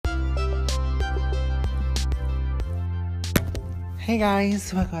Hey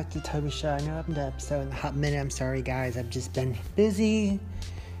guys, welcome back to the Toby Show. I know I haven't done an episode in a hot minute. I'm sorry guys, I've just been busy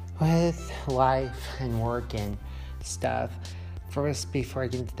with life and work and stuff. First, before I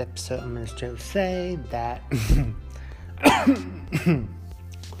get into the episode, I'm going to straight say that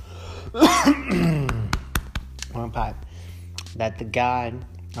one pipe, that the guy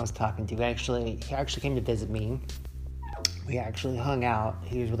I was talking to, he actually came to visit me. We actually hung out.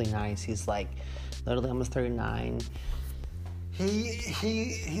 He was really nice. He's like literally almost 39.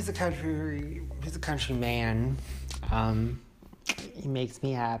 He's a country man. He makes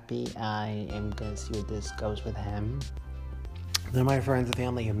me happy. I am gonna see where this goes with him. None of my friends and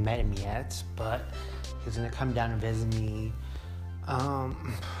family have met him yet, but he's gonna come down and visit me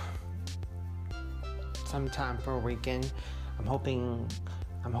sometime for a weekend. I'm hoping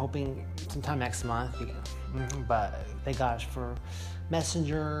sometime next month. But thank gosh for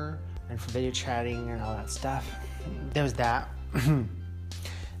Messenger and for video chatting and all that stuff. There was that.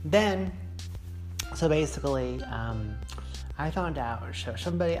 Then, so basically, I found out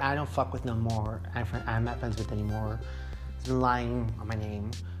somebody I don't fuck with no more. I'm not friends with anymore. Has been lying on my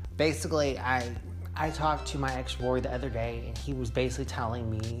name. Basically, I talked to my ex Rory the other day, and he was basically telling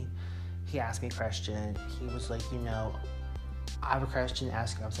me. He asked me a question. He was like, I have a question to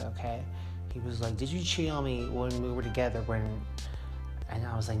ask you. I was like, okay. He was like, did you cheat on me when we were together? And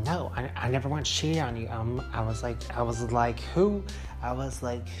I was like, no, I never once cheated on you. I was like, who? I was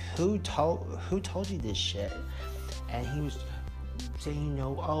like, who told you this shit? And he was saying, a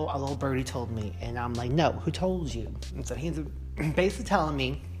little birdie told me. And I'm like, no, who told you? And so he's basically telling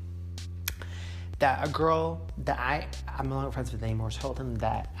me that a girl that I'm no longer friends with anymore told him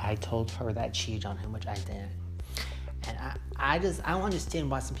that I told her that cheated on him, which I didn't. And I don't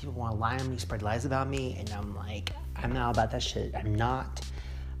understand why some people want to lie on me, spread lies about me, and I'm like, I'm not about that shit. I'm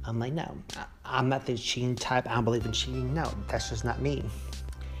like, no, I'm not the cheating type. I don't believe in cheating. No, that's just not me.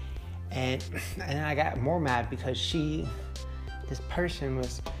 And I got more mad because this person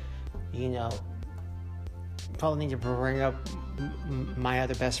was, probably need to bring up my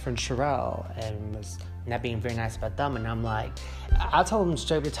other best friend Sherelle, and was not being very nice about them. And I'm like, I told him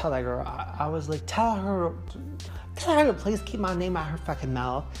straight to tell that girl. I was like, tell her to please keep my name out of her fucking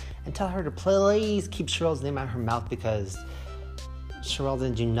mouth, and tell her to please keep Sherelle's name out of her mouth, because Sherelle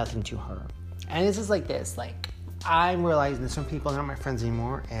didn't do nothing to her. And it's just like this, like, I'm realizing that some people are not my friends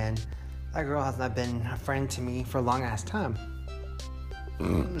anymore, and that girl has not been a friend to me for a long ass time.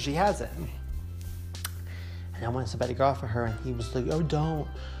 She hasn't. And I wanted somebody to go off of her, and he was like, oh, don't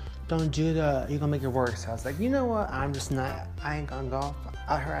do that, you're gonna make it worse. So I was like, you know what, I ain't gonna go off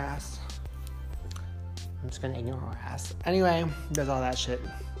at her ass. I'm just gonna ignore her ass. Anyway, there's all that shit.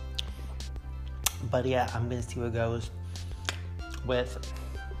 But yeah, I'm gonna see what goes with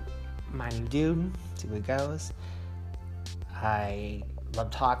my new dude. See what goes. I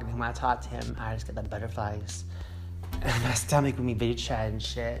love talking to him. When I talk to him, I just get the butterflies in my stomach when we video chat and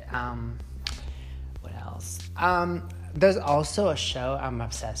shit. What else? There's also a show I'm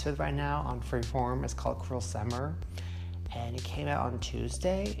obsessed with right now on Freeform. It's called Cruel Summer. And it came out on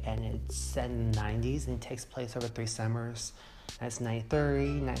Tuesday, and it's set in the 90s, and it takes place over 3 summers.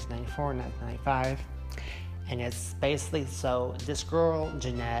 1993, 1994, 1995. And it's basically, so this girl,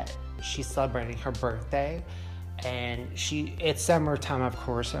 Jeanette, she's celebrating her birthday, and it's summertime, of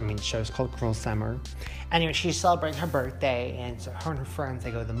course. I mean, the show's called Cruel Summer. Anyway, she's celebrating her birthday, and so her and her friends,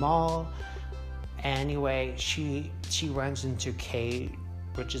 they go to the mall. Anyway, she runs into Kate,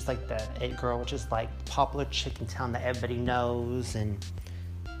 which is like the it girl, which is like popular chick in town that everybody knows and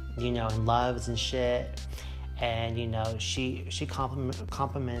and loves and shit. And she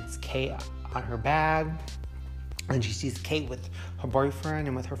compliments Kate on her bag, and she sees Kate with her boyfriend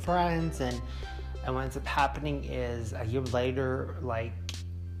and with her friends, and what ends up happening is a year later, like,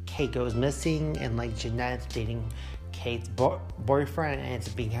 Kate goes missing, and like Jeanette's dating Kate's boyfriend, and ends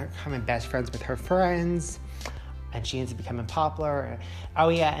up becoming best friends with her friends. And she ends up becoming popular. Oh,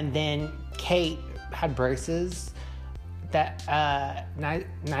 yeah, and then Kate had braces. That,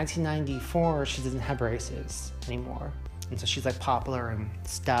 1994, she doesn't have braces anymore. And so she's, like, popular and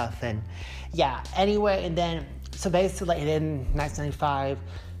stuff. And, yeah, anyway, and then, so basically, in 1995,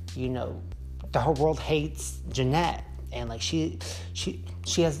 the whole world hates Jeanette. And, like, she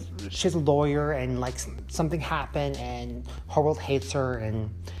has a lawyer, and, like, something happened, and her world hates her, and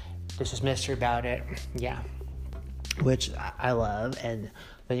there's this mystery about it. Yeah. Which I love, and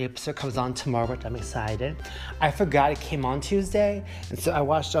the episode comes on tomorrow, which I'm excited. I forgot it came on Tuesday, and so I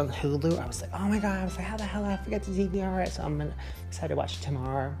watched it on Hulu. I was like, oh my god, I was like, how the hell did I forget the DVR? So I'm excited to watch it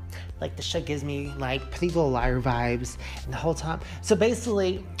tomorrow. Like, the show gives me, like, Pretty Little Liar vibes, and the whole time. So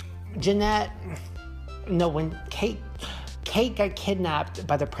basically, Jeanette, when Kate Kate got kidnapped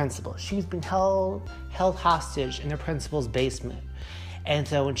by the principal. She was being held hostage in the principal's basement. And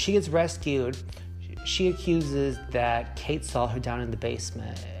so when she gets rescued, she accuses that Kate saw her down in the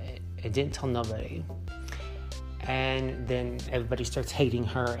basement. It didn't tell nobody. And then everybody starts hating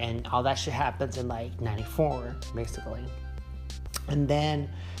her, and all that shit happens in like 94, basically. And then,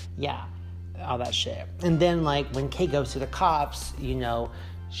 yeah, all that shit. And then, like, when Kate goes to the cops, you know,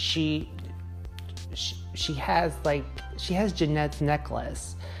 she has Jeanette's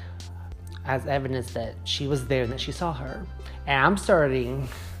necklace as evidence that she was there and that she saw her. And so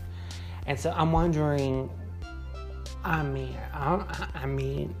I'm wondering, I'm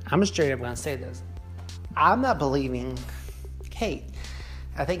straight up gonna say this. I'm not believing Kate.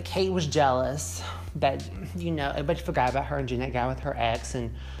 I think Kate was jealous that, you know, everybody forgot about her and Jeanette got with her ex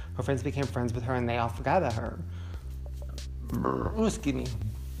and her friends became friends with her and they all forgot about her. Ooh, excuse me.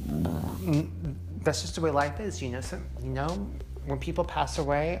 That's just the way life is, you know. So, you know, when people pass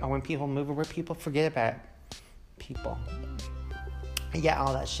away or when people move away, people forget about people. Yeah,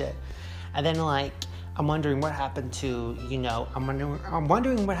 all that shit. And then, like, I'm wondering what happened to, you know, I'm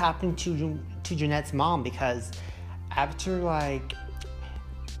wondering what happened to Jeanette's mom, because after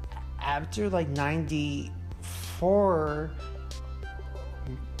 94,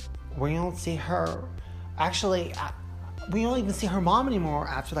 we don't see her. Actually, we don't even see her mom anymore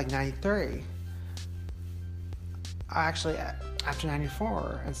after 93. Actually, after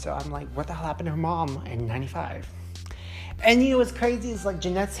 94. And so I'm like, what the hell happened to her mom in 95? And you know what's crazy is like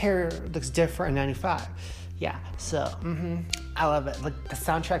Jeanette's hair looks different in 95. Yeah, so I love it. Like the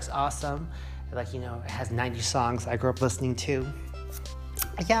soundtrack's awesome. Like, you know, it has 90 songs I grew up listening to.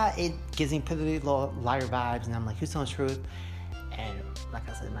 Yeah, it gives me pretty little liar vibes, and I'm like, who's telling the truth? And like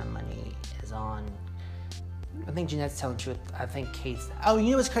I said, my money is on. I think Jeanette's telling the truth. I think Kate's. Oh, you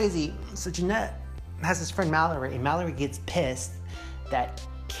know what's crazy? So Jeanette has this friend Mallory, and Mallory gets pissed that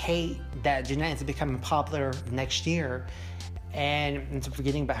Jeanette ends up becoming popular next year, and ends up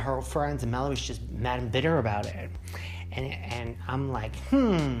forgetting about her friends, and Mallory's just mad and bitter about it. And I'm like,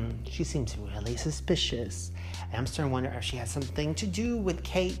 she seems really suspicious. And I'm starting to wonder if she has something to do with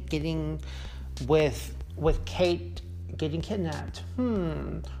Kate getting kidnapped.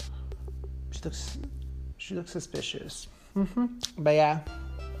 She looks suspicious. But yeah.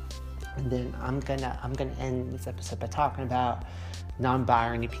 And then I'm gonna end this episode by talking about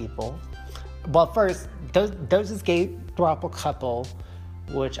non-binary people. Well, first, there's this gay throuple couple,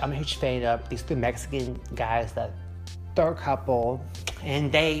 which I'm a huge fan of. These two Mexican guys, that third couple,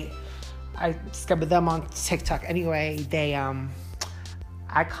 and I discovered them on TikTok. Anyway,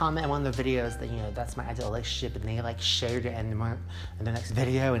 I comment on one of the videos that, you know, that's my ideal relationship, and they shared it in the next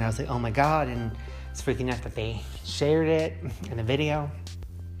video, and I was like, oh my god, and it's freaking out that they shared it in the video.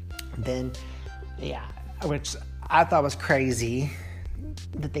 And then, yeah, which I thought was crazy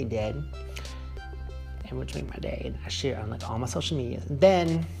that they did, and which made my day, and I share it on all my social media.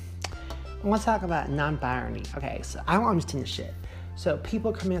 Then I want to talk about non-binary. Okay, so I don't understand this shit. So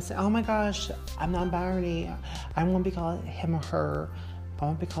people come in and say, oh my gosh, I'm non-binary. I don't want to be called him or her. I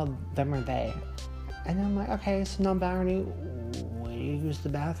want to be called them or they. And I'm like, okay, so non-binary, where do you use the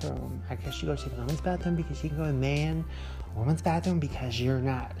bathroom? I guess you go to the women's bathroom because you can go to the man, woman's bathroom because you're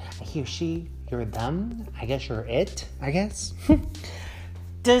not he or she, you're them. I guess you're it, I guess.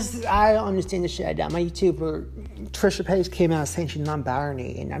 I don't understand the shit I done. My YouTuber, Trisha Paytas, came out saying she's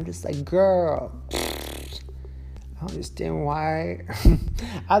non-binary, and I'm just like, girl, I don't understand why.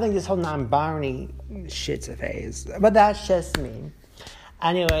 I think this whole non-binary shit's a phase, but that's just me.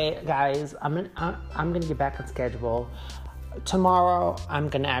 Anyway, guys, I'm gonna get back on schedule. Tomorrow, I'm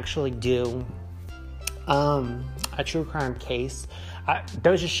gonna actually do a true crime case.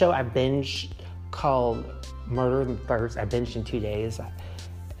 There was a show I binged called Murder in the Thirst. I binged in 2 days.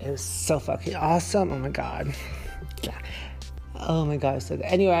 It was so fucking awesome. Oh my god. Oh my god. So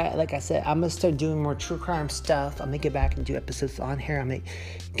anyway, like I said, I'm gonna start doing more true crime stuff. I'm gonna get back and do episodes on here. I'm gonna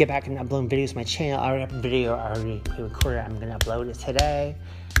get back and upload videos to my channel. I already have a video I already recorded. I'm gonna upload it today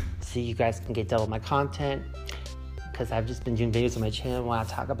so you guys can get double my content, because I've just been doing videos on my channel when I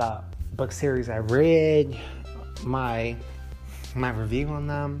talk about book series I read, my review on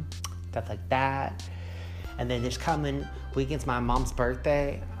them, stuff like that. And then there's coming weekend's my mom's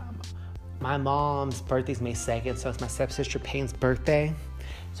birthday. My mom's birthday's May 2nd, so it's my stepsister Payne's birthday.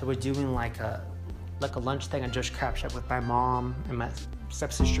 So we're doing like a lunch thing at Josh Crab Shop with my mom and my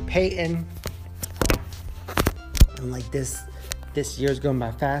stepsister Peyton. And like this year's going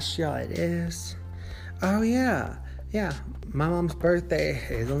by fast, y'all. It is. Oh yeah. My mom's birthday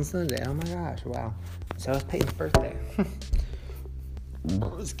is on Sunday. Oh my gosh, wow. So it's Peyton's birthday.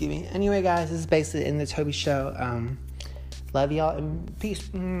 Excuse me. Anyway, guys, this is basically in the Toby Show. Love y'all and peace.